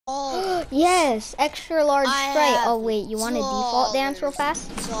Yes, extra large I Sprite. have Oh wait, you want a default dance real fast?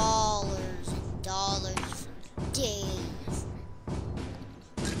 Dollars and dollars for days.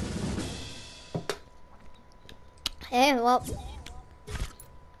 Eh, well,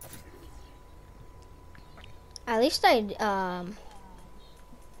 at least I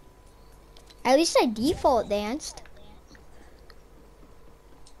default danced.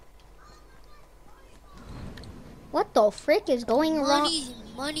 What the frick is going around?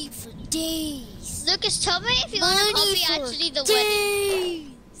 Money for days. Lucas, tell me if you want to copy actually the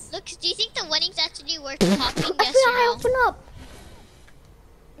wedding. Lucas, do you think the wedding's actually worth copying? Yes or no? Open up.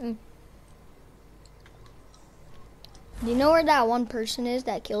 Do you know where that one person is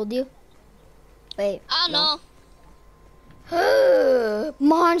that killed you? Wait. I don't know.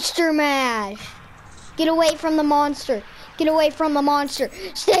 Monster mash. Get away from the monster. Get away from the monster.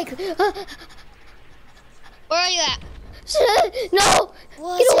 Stick. Where are you at? No.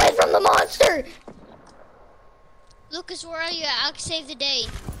 Get away from the monster. Lucas, where are you at? I'll save the day.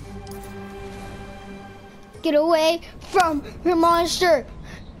 Get away from the monster.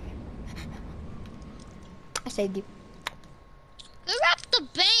 I saved you. Who robbed the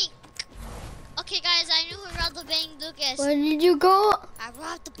bank? Okay, guys, I knew who robbed the bank. Lucas. Where did you go? I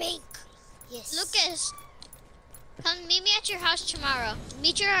robbed the bank. Yes. Lucas, come meet me at your house tomorrow.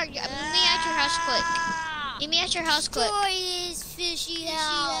 Meet me at your house quick. Meet me at your house quick. Destroy his fishy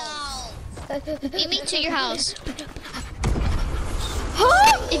house. Meet me to your house.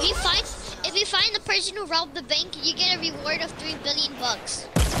 If you find the person who robbed the bank, you get a reward of $3 billion.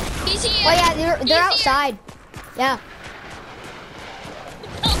 He's here. Oh yeah, they're outside. Yeah.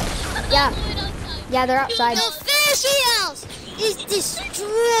 Yeah. Yeah, they're outside. The fishy house is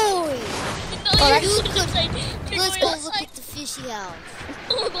destroyed. Let's go look at the fishy house.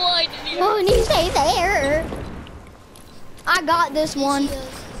 Money, stay there. I got this one.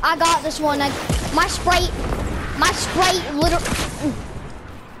 I got this one. My Sprite, my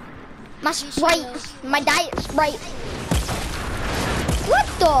diet Sprite. What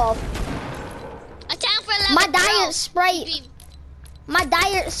the? My diet Sprite. My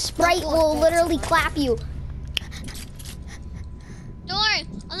diet Sprite will literally clap you. Don't worry,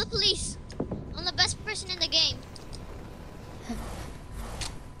 I'm the police. I'm the best person in the game.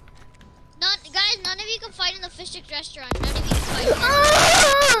 Guys, none of you can fight in the Fish Sticks restaurant. None of you can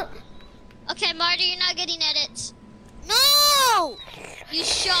fight. Okay, Marty, you're not getting edits. No! You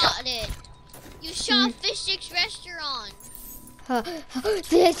shot it. You shot Fish Sticks restaurant.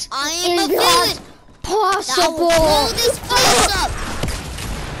 This I am is a not villain. possible. Blow this place up.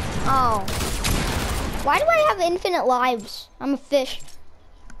 Oh. Why do I have infinite lives? I'm a fish.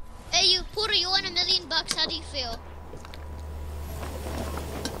 Hey, you Poodle, you won $1 million. How do you feel?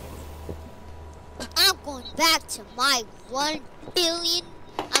 I'm going back to my $1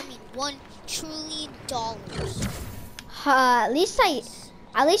 trillion. At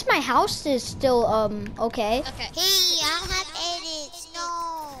least my house is still okay. Okay. Hey, I have edits.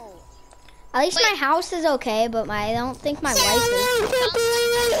 No. At least my house is okay, but I don't think my wife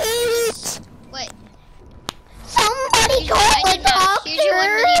is. Wait. Somebody call a doctor. Here's your $1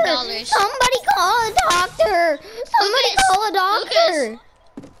 million. Somebody call a doctor. Somebody call a doctor.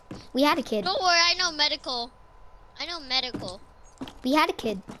 We had a kid. Don't worry, I know medical. We had a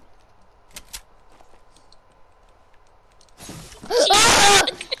kid.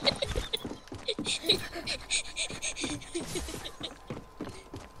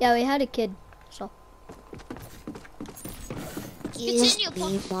 Yeah, we had a kid. So. Continue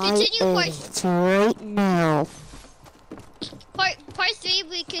part 3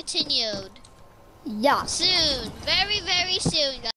 we continued. Yeah. Soon. Very, very soon, guys.